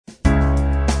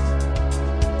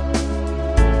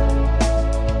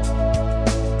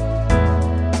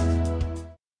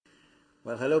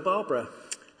hello, Barbara.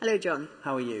 Hello, John.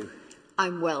 How are you?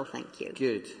 I'm well, thank you.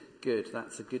 Good.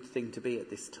 That's a good thing to be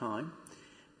at this time.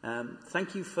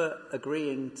 Thank you for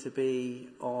agreeing to be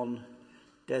on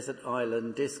Desert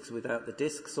Island Discs without the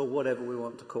discs, or whatever we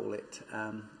want to call it.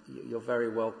 You're very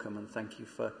welcome, and thank you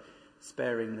for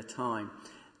sparing the time.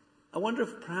 I wonder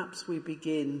if perhaps we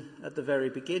begin at the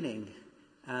very beginning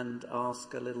and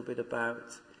ask a little bit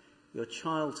about your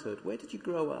childhood. Where did you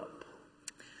grow up?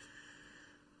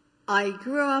 I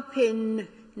grew up in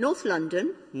North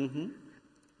London,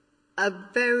 a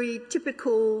very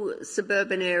typical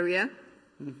suburban area.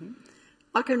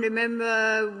 I can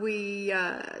remember we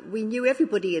knew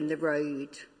everybody in the road,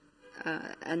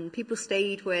 and people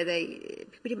stayed where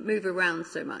people didn't move around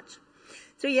so much.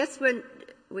 So yes, when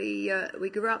we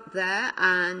grew up there,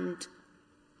 and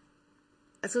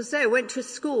as I say, I went to a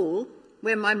school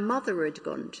where my mother had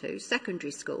gone to,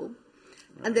 secondary school,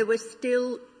 and there were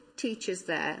still teachers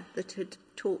there that had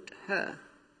taught her.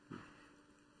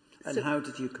 And how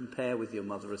did you compare with your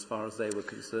mother as far as they were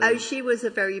concerned? Oh, she was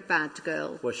a very bad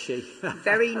girl. Was she?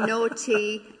 Very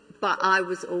naughty, but I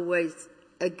was always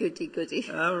a goody-goody.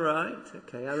 Oh, right.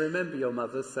 Okay, I remember your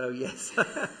mother, so yes.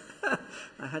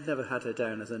 I had never had her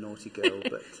down as a naughty girl,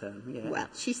 but yeah. Well,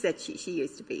 she said she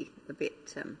used to be a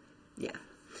bit, yeah.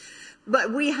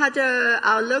 But we had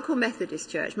our local Methodist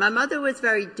church. My mother was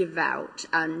very devout,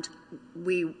 and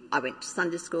I went to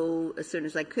Sunday school as soon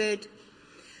as I could.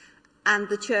 And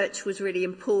the church was really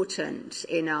important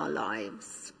in our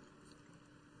lives.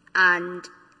 And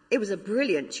it was a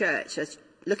brilliant church,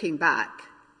 looking back.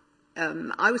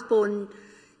 I was born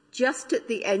just at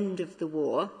the end of the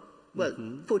war,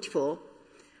 44.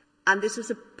 And this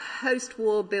was a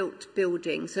post-war built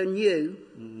building, so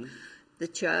new, the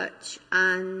church,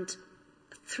 and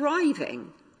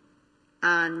thriving.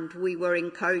 And we were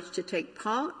encouraged to take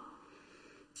part.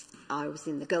 I was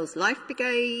in the Girls' Life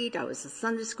Brigade, I was a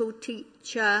Sunday school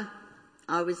teacher,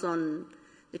 I was on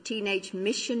the Teenage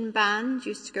Mission Band,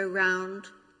 used to go round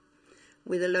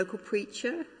with a local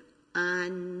preacher,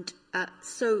 and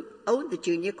the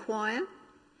junior choir,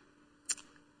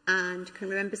 and can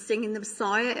remember singing the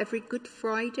Messiah every Good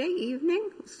Friday evening.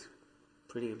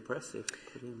 Pretty impressive.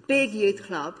 Big youth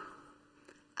club,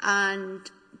 and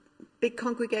big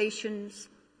congregations,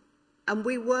 and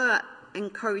we were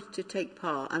encouraged to take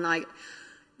part. And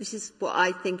this is what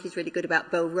I think is really good about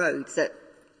Bell Roads, that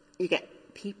you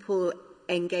get people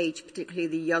engaged, particularly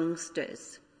the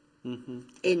youngsters,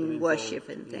 in worship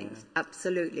and things. Yeah.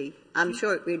 Absolutely. I'm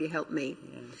sure it really helped me.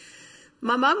 Yeah.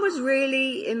 My mum was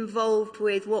really involved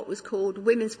with what was called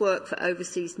Women's Work for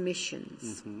Overseas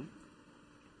Missions.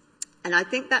 And I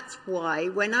think that's why,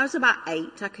 when I was about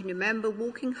 8, I can remember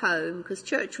walking home, because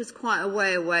church was quite a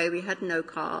way away, we had no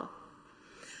car.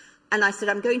 And I said,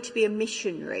 I'm going to be a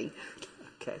missionary.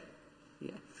 Okay,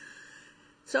 yeah.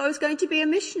 So I was going to be a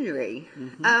missionary.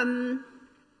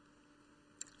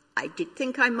 I did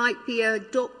think I might be a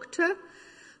doctor,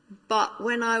 but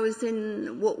when I was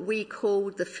in what we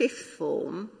called the 5th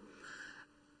form,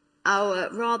 our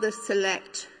rather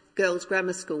select girls'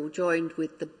 grammar school joined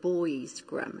with the boys'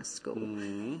 grammar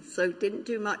school. So didn't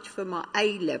do much for my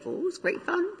A-levels. Great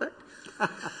fun, but...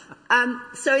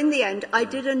 so in the end, I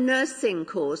did a nursing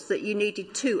course that you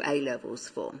needed 2 A-levels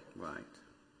for. Right.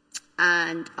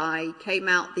 And I came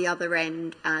out the other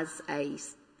end as a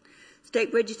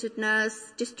state-registered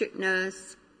nurse, district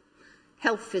nurse,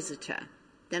 health visitor.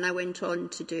 Then I went on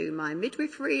to do my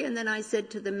midwifery, and then I said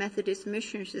to the Methodist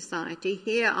Mission Society,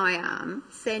 here I am,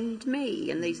 send me.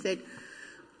 And they said,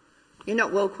 you're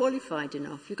not well qualified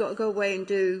enough. You've got to go away and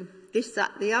do this,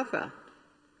 that, the other.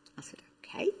 I said,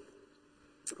 okay.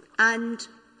 And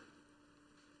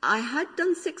I had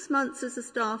done 6 months as a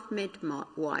staff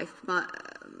midwife. My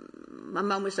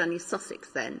mum was only Sussex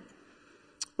then.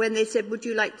 When they said, would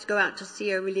you like to go out to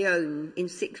Sierra Leone in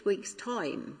 6 weeks'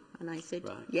 time? And I said,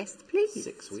 yes, please.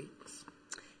 6 weeks.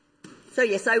 So,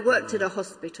 yes, I worked at a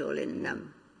hospital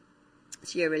in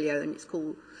Sierra Leone. It's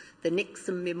called the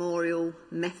Nixon Memorial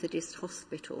Methodist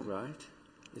Hospital. Right.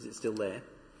 Is it still there?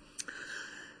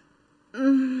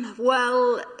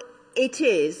 Well, it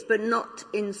is, but not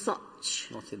in such...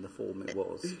 Not in the form it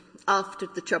was. After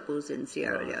the troubles in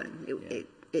Sierra Leone.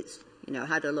 It's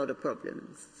had a lot of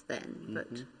problems then.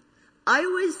 But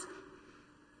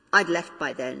I'd left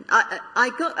by then.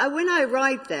 When I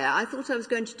arrived there, I thought I was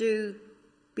going to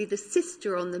be the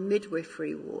sister on the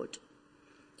midwifery ward.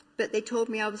 But they told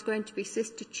me I was going to be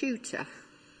sister tutor.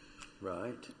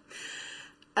 Right.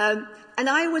 And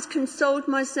I always consoled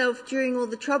myself during all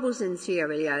the troubles in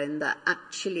Sierra Leone that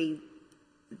actually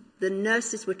the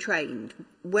nurses were trained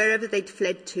wherever they'd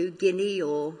fled to, Guinea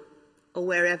or or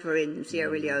wherever in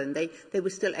Sierra Leone, they were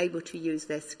still able to use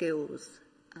their skills.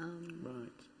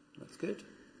 Right, that's good.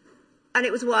 And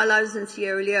it was while I was in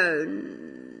Sierra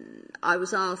Leone, I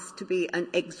was asked to be an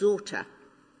exhorter.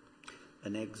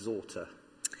 An exhorter.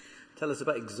 Tell us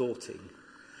about exhorting.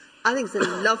 I think it's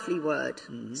a lovely word.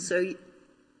 So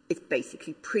it's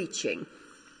basically preaching.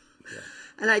 Yeah.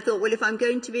 And I thought, well, if I'm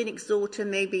going to be an exhorter,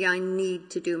 maybe I need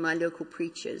to do my local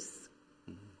preachers'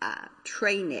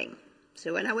 training.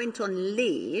 So when I went on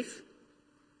leave,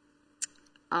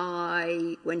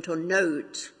 I went on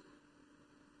note,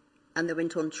 and they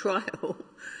went on trial,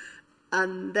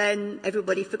 and then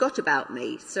everybody forgot about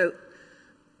me. So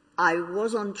I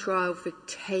was on trial for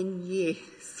 10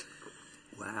 years.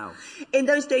 Wow. In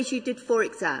those days, you did 4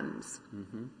 exams.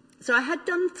 So I had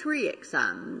done 3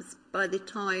 exams by the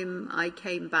time I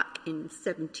came back in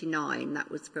 1979.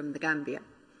 That was from the Gambia.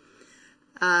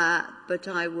 But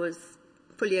I was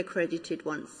fully accredited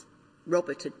once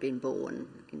Robert had been born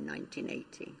in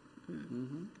 1980.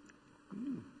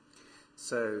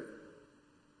 So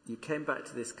you came back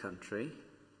to this country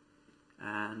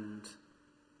and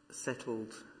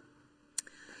settled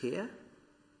here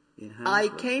in Hounslow? I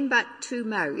came back to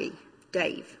marry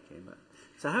Dave.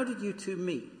 So how did you two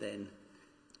meet then?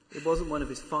 It wasn't one of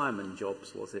his fireman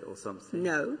jobs, was it, or something?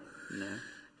 No. No.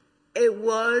 It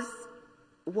was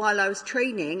while I was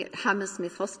training at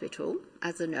Hammersmith Hospital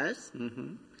as a nurse.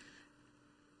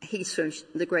 He's from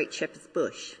the Great Shepherd's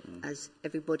Bush, as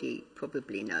everybody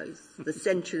probably knows, the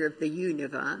centre of the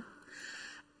universe.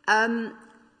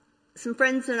 Some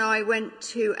friends and I went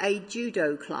to a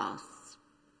judo class,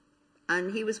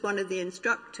 and he was one of the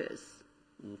instructors.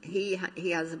 He had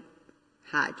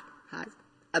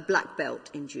a black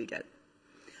belt in judo.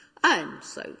 And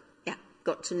so,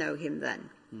 got to know him then.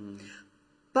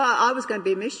 But I was going to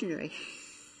be a missionary.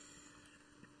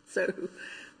 So,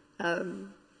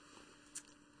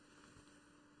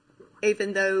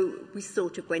 even though we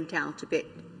sort of went out a bit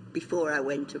before I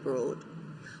went abroad,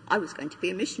 I was going to be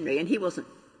a missionary, and he wasn't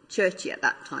churchy at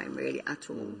that time really at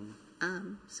all.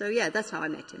 So that's how I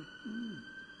met him.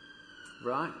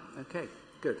 Right, okay,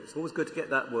 good. It's always good to get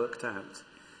that worked out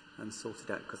and sorted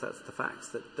out, because that's the facts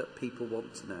that people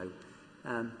want to know.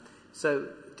 So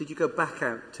did you go back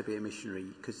out to be a missionary?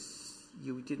 Because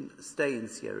you didn't stay in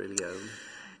Sierra Leone.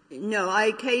 No,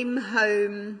 I came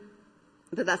home,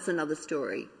 but that's another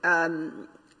story. And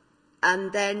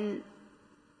then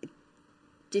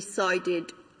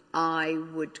decided I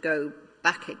would go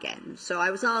back again. So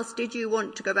I was asked, did you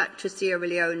want to go back to Sierra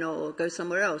Leone or go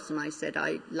somewhere else? And I said,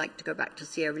 I'd like to go back to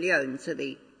Sierra Leone. So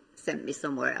they sent me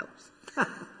somewhere else. Yeah,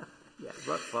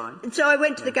 right, fine. And so I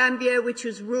went to the Gambia, which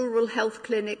was rural health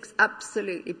clinics,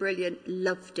 absolutely brilliant,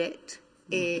 loved it.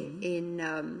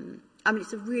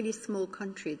 It's a really small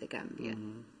country, the Gambia.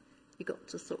 You got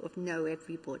to sort of know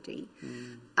everybody.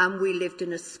 And we lived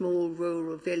in a small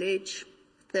rural village,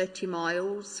 30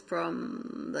 miles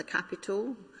from the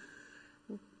capital.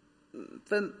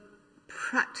 For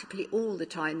practically all the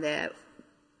time there,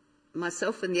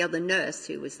 myself and the other nurse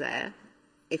who was there,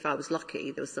 if I was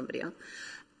lucky, there was somebody else,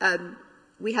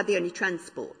 we had the only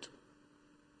transport.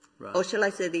 Right. Or shall I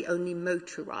say the only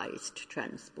motorised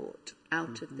transport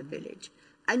out of the village.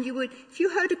 And you would, if you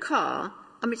heard a car,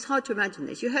 it's hard to imagine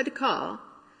this, you heard a car,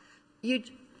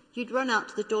 you'd run out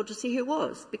to the door to see who it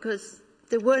was, because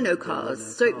there were no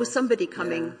cars. So it was somebody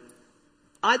coming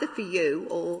either for you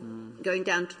or going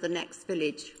down to the next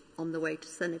village on the way to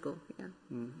Senegal.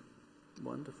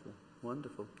 Wonderful,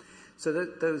 wonderful. So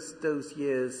those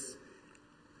years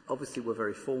obviously were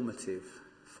very formative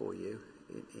for you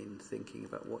in thinking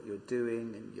about what you're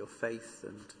doing and your faith,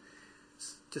 and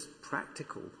just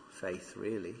practical faith,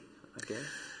 really, I guess.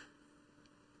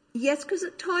 Yes, because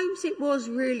at times it was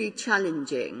really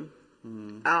challenging.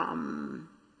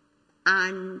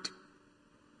 And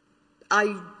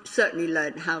I certainly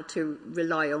learned how to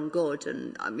rely on God.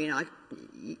 And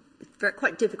it's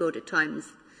quite difficult at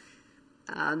times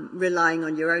relying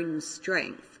on your own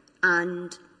strength.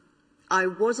 And I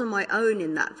was on my own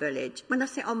in that village. When I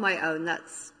say on my own,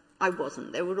 I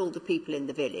wasn't. There were all the people in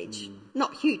the village.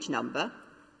 Not a huge number.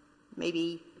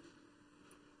 Maybe,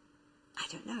 I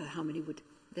don't know how many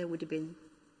there would have been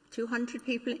 200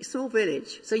 people in a small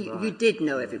village. So you did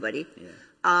know everybody. Yeah.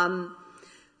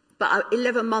 But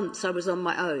 11 months I was on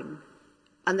my own.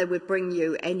 And they would bring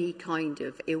you any kind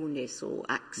of illness or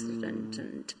accident.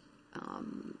 And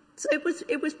so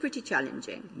it was pretty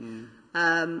challenging.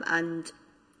 And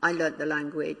I learnt the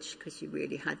language because you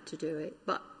really had to do it.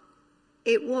 But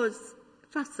it was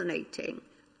fascinating.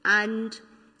 And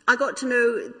I got to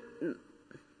know,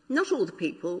 not all the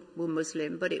people were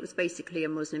Muslim, but it was basically a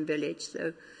Muslim village.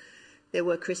 So there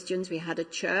were Christians. We had a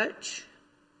church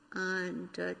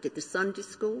and did the Sunday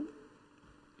school.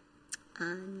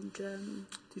 And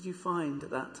did you find at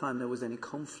that time there was any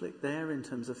conflict there in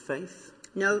terms of faith?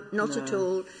 No, not at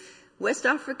all. West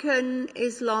African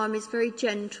Islam is very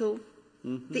gentle.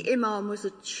 Mm-hmm. The Imam was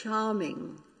a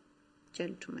charming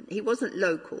gentleman. He wasn't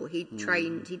local. He'd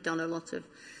trained, he'd done a lot of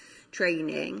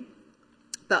training.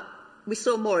 But we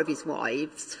saw more of his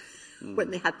wives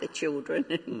when they had their children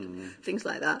and things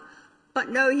like that. But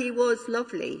no, he was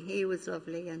lovely. He was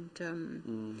lovely.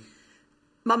 And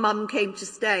my mum came to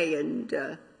stay, and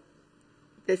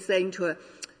they're saying to her,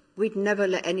 we'd never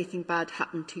let anything bad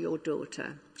happen to your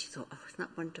daughter. She thought, oh, isn't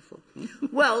that wonderful?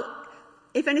 Well,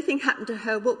 if anything happened to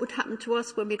her, what would happen to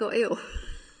us when we got ill?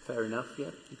 Fair enough,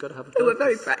 yeah. You've got to have a purpose. They were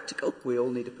very practical. We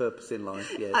all need a purpose in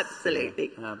life, yes.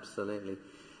 Absolutely. Yeah, absolutely.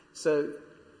 So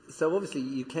obviously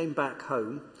you came back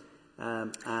home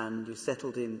and you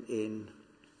settled in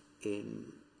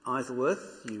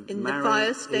Isleworth. You in married the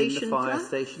fire station. In the fire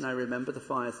station, I remember the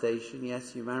fire station.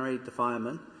 Yes, you married the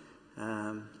fireman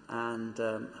and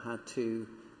had 2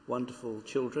 wonderful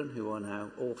children who are now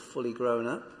all fully grown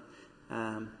up.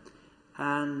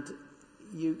 And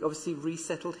you obviously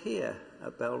resettled here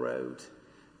at Bell Road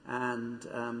and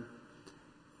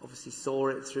obviously saw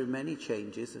it through many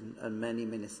changes and many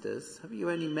ministers. Have you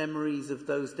any memories of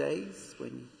those days when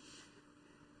you...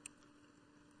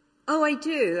 Oh, I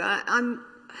do.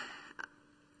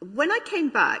 When I came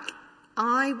back,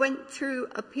 I went through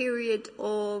a period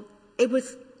of... It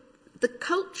was the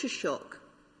culture shock.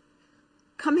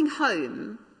 Coming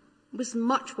home was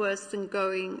much worse than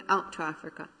going out to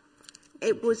Africa.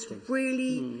 It was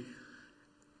really...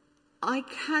 I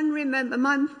can remember...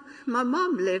 My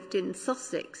mum lived in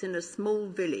Sussex in a small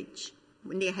village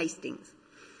near Hastings.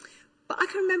 But I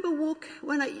can remember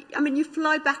you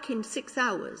fly back in 6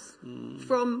 hours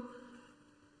from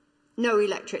no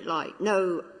electric light,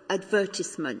 no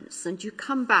advertisements, and you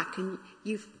come back and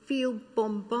you feel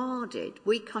bombarded.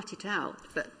 We cut it out.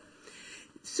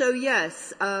 So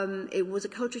yes, it was a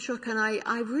culture shock, and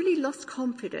I really lost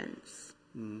confidence.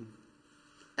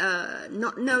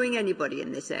 Not knowing anybody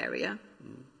in this area,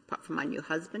 apart from my new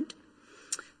husband.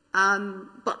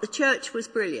 But the church was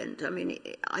brilliant. I mean,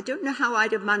 I don't know how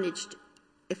I'd have managed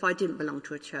if I didn't belong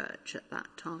to a church at that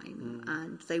time.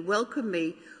 And they welcomed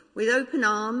me with open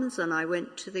arms, and I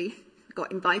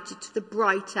got invited to the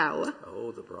Bright Hour.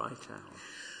 Oh, the Bright Hour,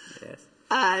 yes.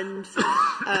 And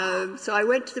so I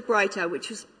went to the Bright Hour, which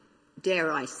was,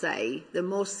 dare I say, the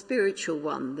more spiritual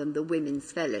one than the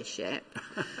Women's Fellowship.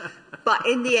 But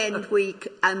in the end, we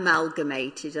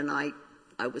amalgamated, and I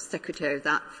was secretary of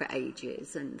that for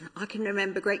ages. And I can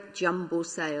remember great jumble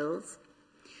sales.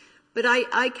 But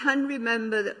I can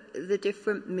remember the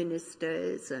different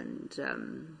ministers and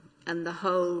the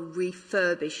whole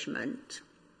refurbishment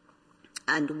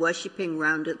and worshipping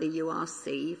round at the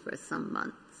URC for some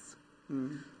months.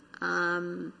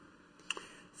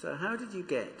 So how did you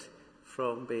get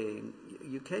from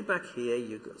you came back here,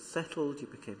 you got settled, you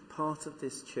became part of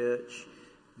this church,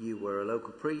 you were a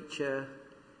local preacher,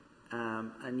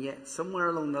 and yet somewhere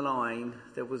along the line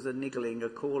there was a niggling, a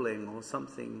calling or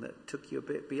something that took you a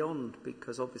bit beyond,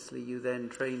 because obviously you then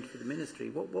trained for the ministry.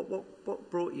 What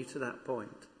brought you to that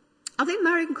point? I think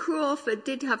Marion Crawford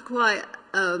did have quite,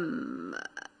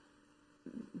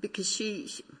 because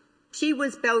she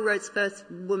was Bell Road's first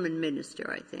woman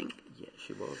minister, I think. Yeah,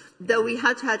 she was. Though we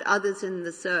had others in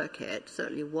the circuit,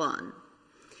 certainly one.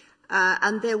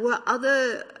 And there were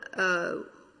other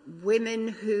women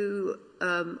who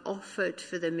offered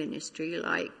for the ministry,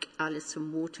 like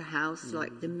Alison Waterhouse,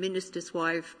 like the minister's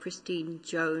wife, Christine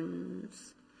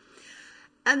Jones.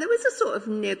 And there was a sort of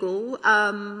niggle,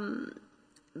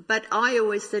 but I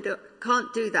always said,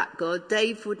 can't do that, God.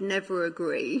 Dave would never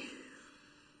agree.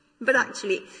 But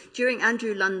actually, during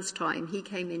Andrew Lunn's time, he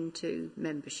came into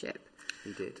membership.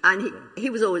 He did. And he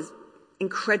was always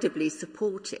incredibly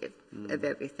supportive of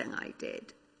everything I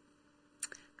did.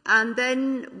 And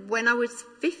then when I was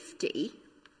 50,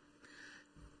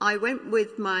 I went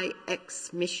with my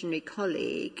ex-missionary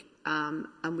colleague,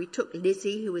 and we took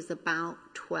Lizzie, who was about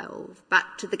 12,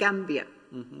 back to the Gambia.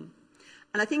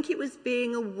 And I think it was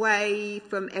being away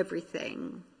from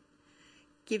everything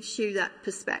gives you that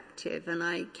perspective. And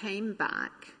I came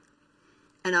back,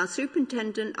 and our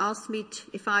superintendent asked me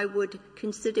if I would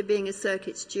consider being a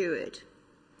circuit steward.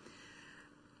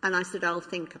 And I said, I'll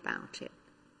think about it.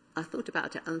 I thought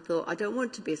about it and thought, I don't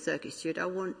want to be a circuit steward. I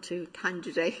want to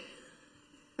candidate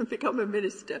and become a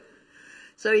minister.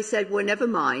 So he said, well, never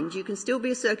mind. You can still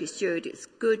be a circuit steward. It's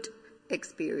good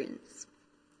experience.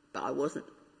 But I wasn't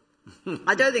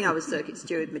I don't think I was circuit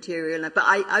steward material, but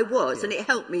I was, Yeah. and it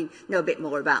helped me know a bit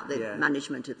more about the Yeah.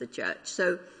 management of the church.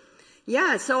 So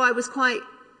I was quite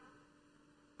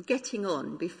getting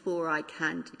on before I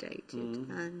candidated.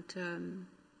 And,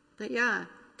 but yeah,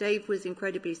 Dave was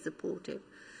incredibly supportive.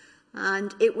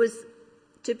 And it was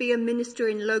to be a minister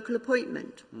in local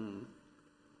appointment.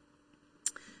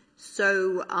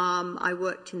 So I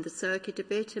worked in the circuit a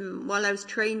bit, and while I was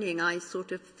training, I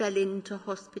sort of fell into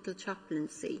hospital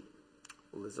chaplaincy.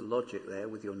 Well, there's a logic there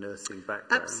with your nursing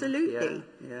background. Absolutely.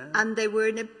 Yeah. And they were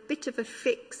in a bit of a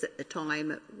fix at the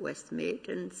time at Westmead,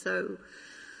 and so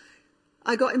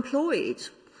I got employed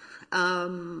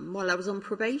while I was on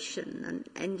probation and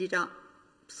ended up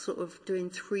sort of doing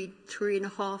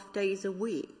 3.5 days a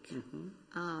week.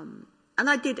 And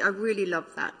I really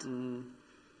loved that.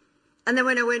 And then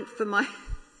when I went for my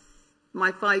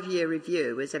 5-year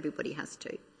review, as everybody has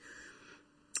to,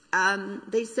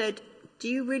 they said, do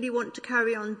you really want to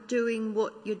carry on doing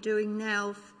what you're doing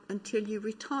now until you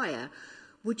retire?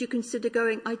 Would you consider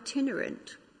going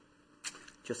itinerant?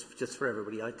 Just for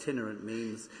everybody, itinerant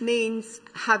Means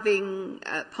having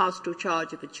pastoral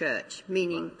charge of a church,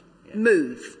 meaning Right,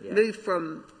 yeah. move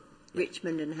from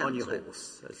Richmond and Hounslow. on your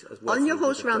horse. As On your Wesley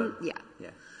horse would have round, done.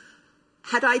 yeah.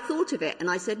 Had I thought of it, and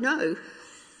I said no.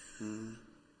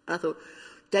 I thought,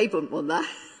 Dave wouldn't want that.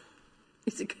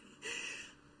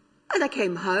 And I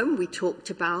came home, we talked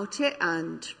about it,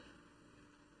 and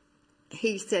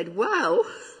he said, well,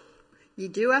 you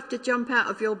do have to jump out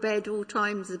of your bed all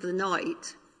times of the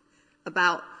night,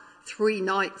 about 3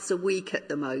 nights a week at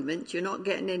the moment. You're not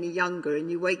getting any younger,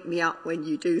 and you wake me up when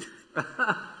you do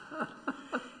that.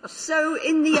 So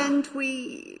in the end,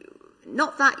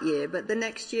 not that year, but the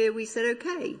next year, we said,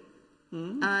 okay.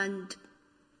 And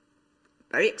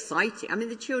very exciting. I mean,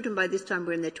 the children by this time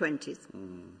were in their 20s.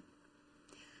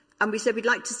 And we said we'd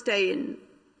like to stay in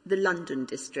the London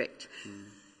district.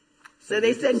 So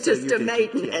they sent us to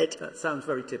Maidenhead. Yeah, that sounds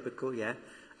very typical, yeah.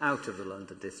 Out of the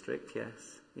London district,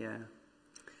 yes. Yeah.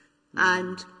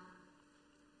 And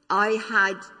I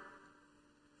had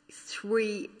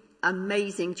 3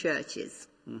 amazing churches.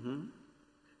 You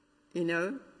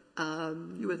know?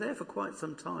 You were there for quite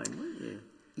some time, weren't you?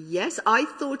 Yes, I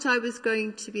thought I was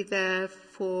going to be there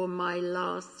for my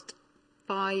last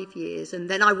 5 years, and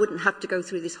then I wouldn't have to go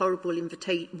through this horrible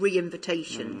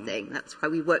re-invitation thing. That's how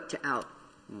we worked it out.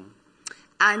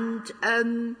 And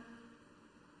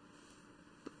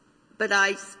but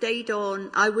I stayed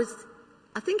on. I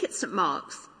think it's St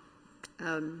Mark's,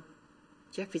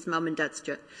 Jeffrey's mum and dad's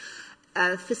church,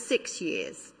 for 6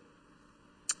 years.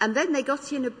 And then they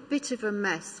got in a bit of a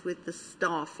mess with the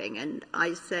staffing, and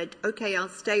I said, okay, I'll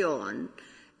stay on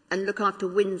and look after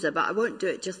Windsor, but I won't do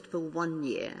it just for 1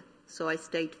 year. So I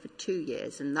stayed for 2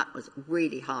 years, and that was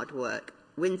really hard work.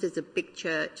 Windsor's a big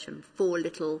church and 4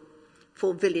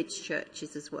 village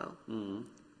churches as well.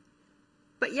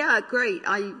 But yeah, great.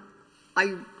 I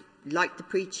like the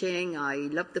preaching. I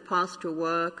love the pastoral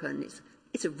work, and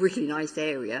it's a really nice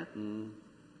area.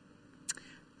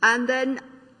 And then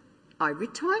I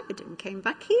retired and came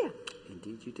back here.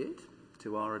 Indeed you did.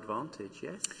 To our advantage,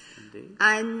 yes, indeed.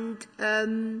 And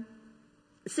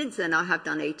since then I have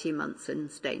done 18 months in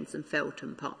Staines and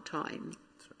Felton part-time.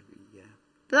 Yeah.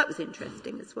 But that was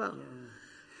interesting as well.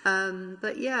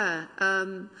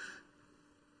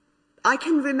 I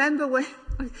can remember when,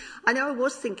 I know I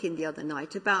was thinking the other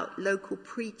night about local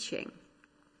preaching.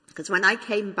 Because when I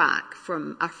came back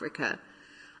from Africa,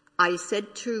 I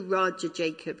said to Raja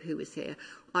Jacob, who was here,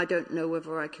 I don't know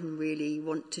whether I can really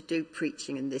want to do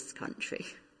preaching in this country.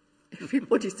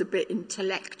 Everybody's a bit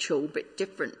intellectual, a bit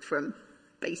different from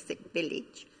basic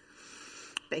village.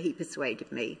 But he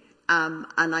persuaded me. And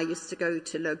I used to go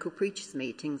to local preachers'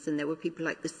 meetings, and there were people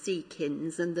like the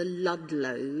Seekins and the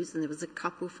Ludlows, and there was a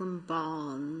couple from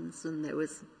Barnes, and there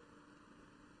was,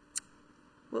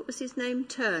 what was his name?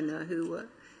 Turner, who,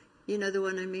 you know the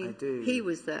one I mean? I do. He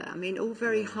was there. I mean, all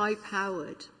very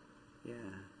high-powered. Yeah.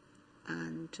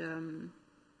 And,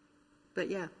 but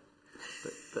yeah.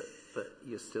 But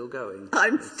you're still going.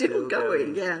 I'm still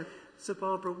going, yeah. So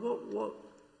Barbara, what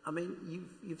I mean,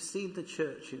 you've seen the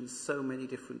church in so many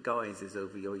different guises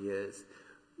over your years.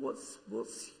 What's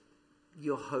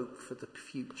your hope for the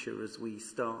future as we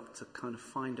start to kind of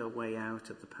find our way out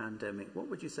of the pandemic? What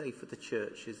would you say for the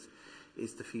church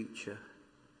is the future?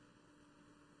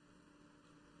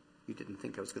 You didn't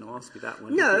think I was going to ask you that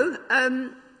one, No, did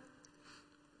you?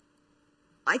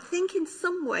 I think in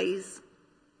some ways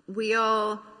we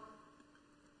are,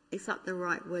 is that the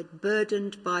right word,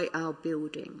 burdened by our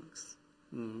buildings.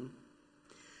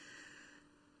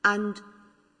 And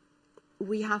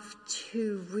we have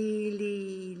to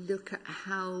really look at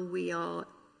how we are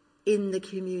in the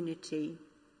community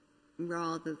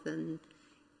rather than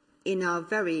in our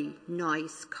very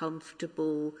nice,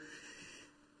 comfortable,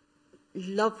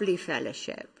 lovely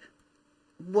fellowship,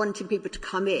 wanting people to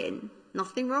come in.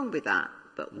 Nothing wrong with that,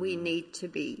 but we need to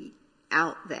be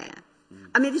out there.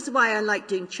 I mean, this is why I like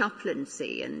doing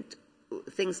chaplaincy and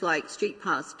things like street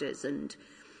pastors. And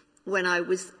when I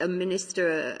was a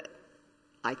minister,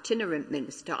 itinerant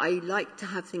minister, I like to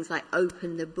have things like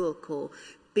open the book or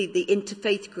be the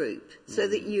interfaith group, so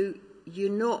that you're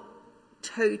not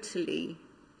totally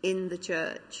in the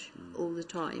church all the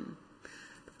time.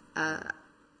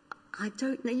 I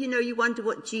don't know, you wonder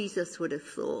what Jesus would have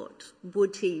thought.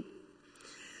 Would he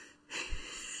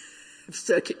have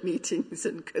circuit meetings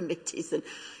and committees? And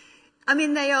I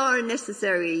mean, they are a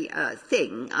necessary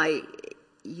thing.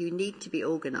 You need to be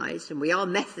organised, and we are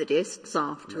Methodists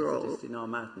after all. In our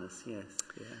madness, yes.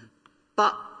 Yeah.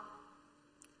 But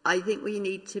I think we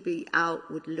need to be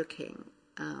outward looking.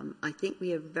 I think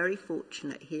we are very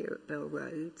fortunate here at Bell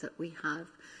Road that we have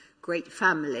great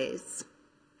families.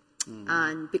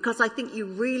 And because I think you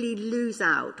really lose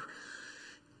out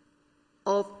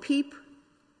of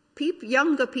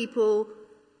younger people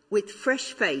with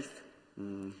fresh faith.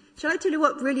 Shall I tell you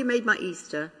what really made my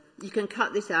Easter? You can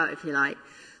cut this out if you like.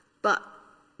 But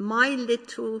my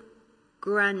little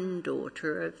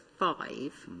granddaughter of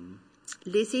 5,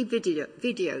 Lizzie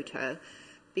videoed her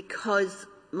because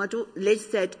Liz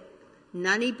said,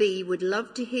 Nanny B would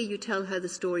love to hear you tell her the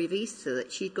story of Easter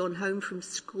that she'd gone home from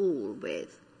school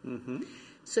with.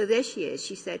 So there she is.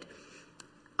 She said,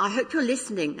 I hope you're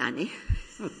listening, Nanny.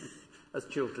 As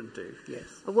children do, yes.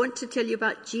 I want to tell you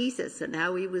about Jesus and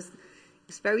how he was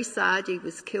very sad. He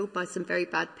was killed by some very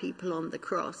bad people on the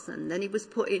cross, and then he was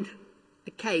put in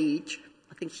a cage.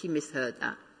 I think she misheard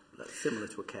that. That's similar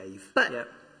to a cave. But, yeah.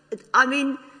 I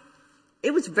mean,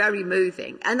 it was very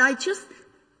moving. And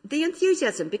the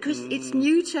enthusiasm, because it's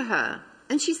new to her,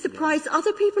 and she's surprised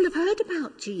other people have heard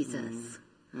about Jesus.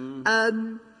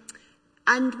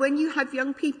 And when you have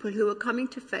young people who are coming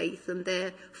to faith and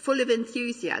they're full of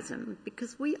enthusiasm,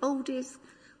 because we oldies,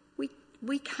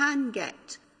 we can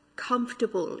get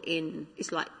comfortable in,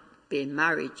 it's like being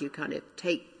married, you kind of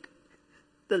take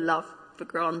the love for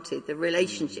granted, the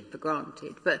relationship for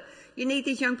granted. But you need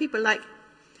these young people like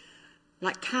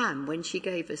Cam, when she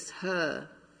gave us her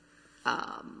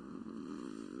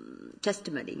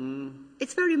testimony.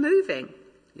 It's very moving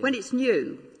when it's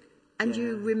new and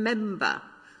you remember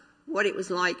what it was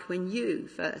like when you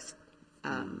first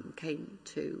came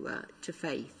to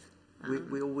faith.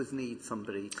 We always need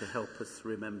somebody to help us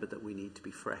remember that we need to be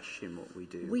fresh in what we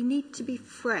do. We need to be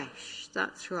fresh,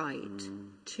 that's right,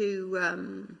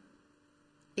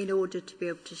 in order to be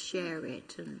able to share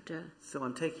it. And So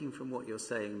I'm taking from what you're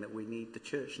saying that the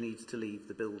church needs to leave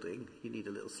the building. You need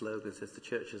a little slogan that says the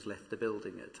church has left the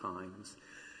building at times,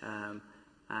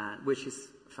 which is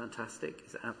fantastic.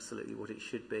 It's absolutely what it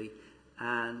should be.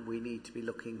 And we need to be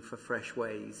looking for fresh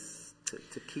ways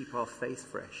to keep our faith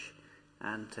fresh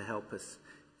and to help us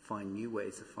find new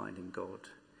ways of finding God,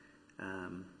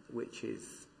 which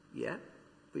is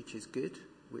good,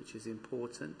 which is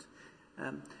important.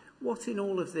 What in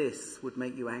all of this would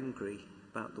make you angry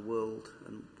about the world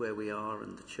and where we are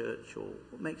and the church, or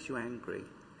what makes you angry?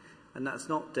 And that's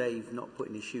not Dave not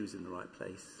putting his shoes in the right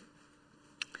place.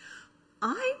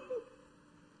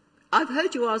 I've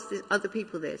heard you ask other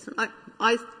people this, and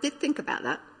I did think about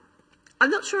that.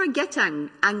 I'm not sure I get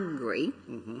angry.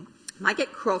 I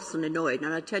get cross and annoyed,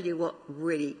 and I tell you what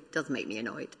really does make me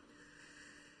annoyed.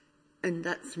 And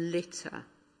that's litter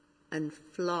and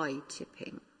fly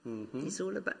tipping. It's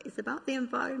about the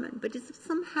environment, but it's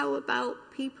somehow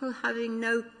about people having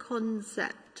no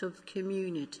concept of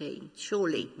community,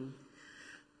 surely.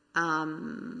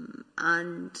 And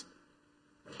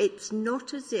it's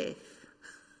not as if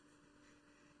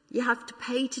you have to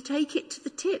pay to take it to the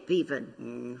tip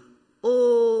even,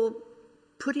 or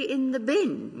put it in the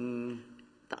bin.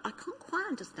 But I can't quite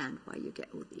understand why you get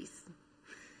all these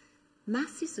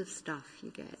masses of stuff you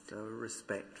get. So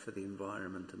respect for the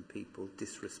environment and people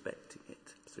disrespecting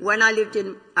it. When I lived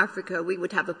in Africa, we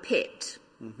would have a pit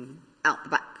out the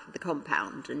back of the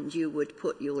compound, and you would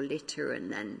put your litter, and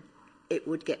then it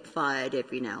would get fired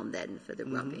every now and then for the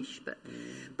rubbish.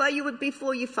 But you would,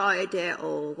 before you fired it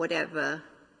or whatever,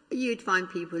 you'd find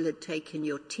people who had taken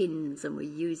your tins and were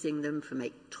using them to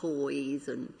make toys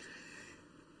and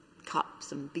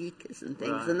cups and beakers and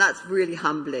things. Right. And that's really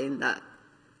humbling that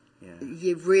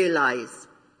you realise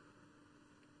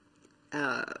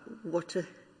what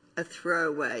a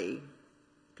throwaway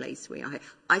place where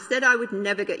I said I would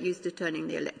never get used to turning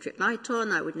the electric light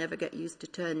on. I would never get used to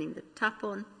turning the tap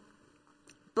on.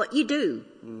 But you do.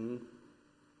 Mm.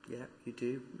 Yeah, you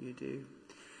do. You do.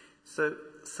 So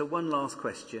one last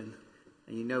question,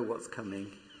 and you know what's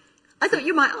coming. I thought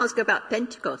you might ask about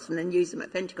Pentecost and then use them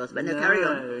at Pentecost, but no, carry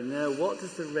on. No. What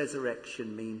does the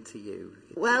resurrection mean to you?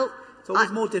 Well, it's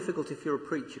always more difficult if you're a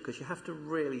preacher because you have to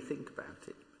really think about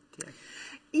it.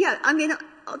 Yeah, I mean,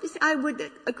 obviously I would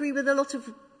agree with a lot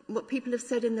of what people have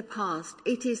said in the past.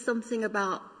 It is something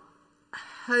about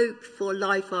hope for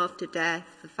life after death,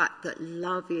 the fact that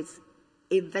love is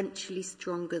eventually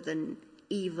stronger than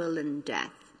evil and death.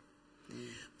 Mm.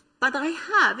 But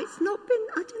it's not been,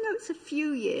 I don't know, it's a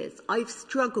few years. I've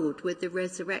struggled with the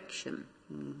resurrection.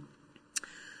 Mm.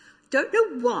 Don't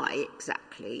know why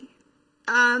exactly.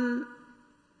 And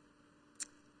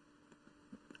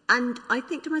I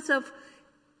think to myself,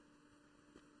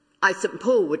 St.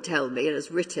 Paul would tell me, and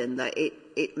has written, that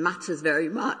it matters very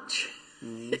much.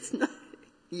 Mm.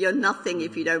 You're nothing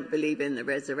if you don't believe in the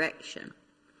resurrection.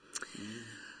 Mm.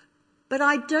 But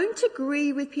I don't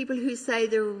agree with people who say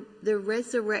the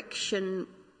resurrection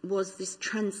was this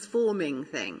transforming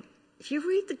thing. If you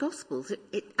read the Gospels,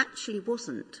 it actually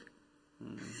wasn't.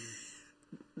 Mm.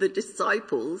 The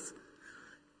disciples,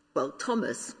 well,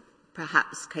 Thomas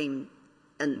perhaps came,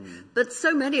 but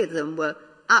so many of them were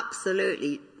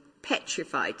absolutely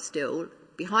petrified still,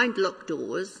 behind locked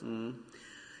doors. Mm.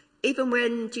 Even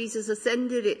when Jesus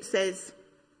ascended, it says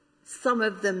some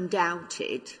of them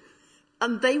doubted.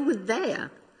 And they were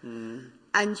there. Mm.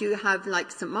 And you have,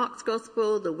 like St. Mark's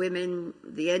Gospel, the women,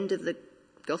 the end of the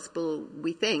Gospel,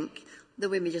 we think, the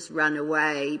women just ran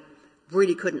away,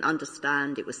 really couldn't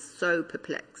understand. It was so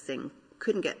perplexing,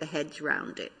 couldn't get their heads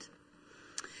round it.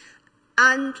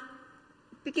 And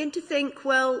begin to think,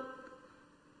 well,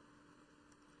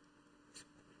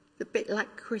 a bit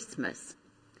like Christmas.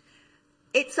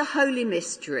 It's a holy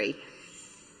mystery,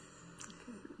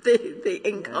 the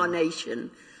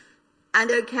incarnation. Yeah. And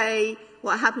okay,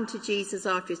 what happened to Jesus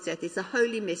after his death is a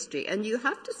holy mystery, and you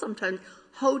have to sometimes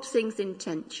hold things in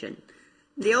tension.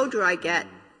 The older I get,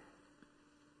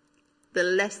 the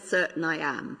less certain I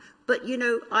am. But,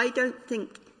 I don't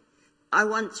think, I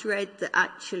once read that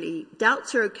actually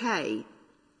doubts are okay.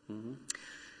 Mm-hmm.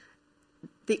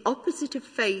 The opposite of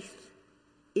faith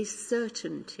is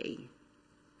certainty.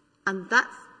 And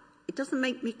it doesn't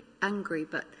make me angry,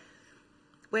 but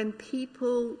when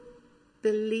people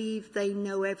believe they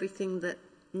know everything that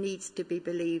needs to be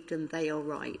believed and they are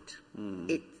right.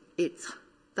 Mm. It's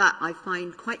that I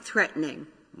find quite threatening.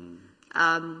 Mm.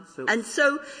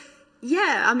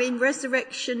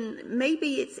 Resurrection,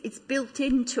 maybe it's built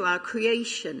into our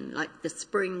creation, like the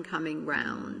spring coming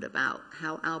round, about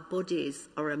how our bodies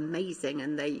are amazing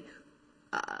and they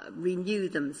renew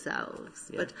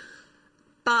themselves. Yeah.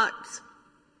 But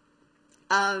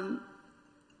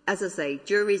as I say,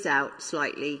 jury's out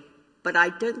slightly. But I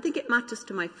don't think it matters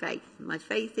to my faith. My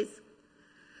faith is,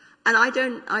 and I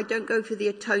don't go for the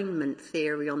atonement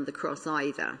theory on the cross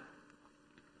either.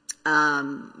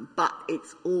 But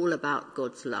it's all about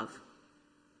God's love.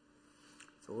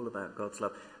 It's all about God's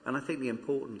love. And I think the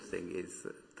important thing is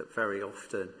that very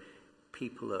often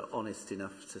people are honest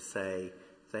enough to say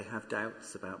they have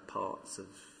doubts about parts of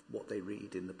what they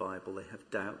read in the Bible. They have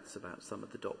doubts about some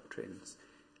of the doctrines.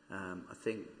 I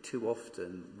think too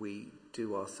often we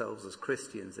do ourselves as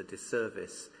Christians a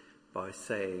disservice by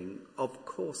saying, of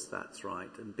course that's right,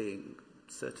 and being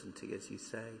certainty, as you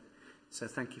say. So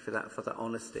thank you for that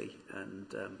honesty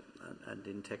and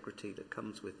integrity that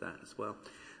comes with that as well.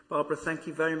 Barbara, thank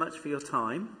you very much for your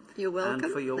time. You're welcome.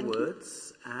 And for your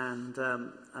words. And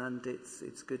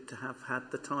it's good to have had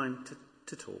the time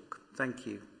to talk. Thank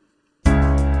you.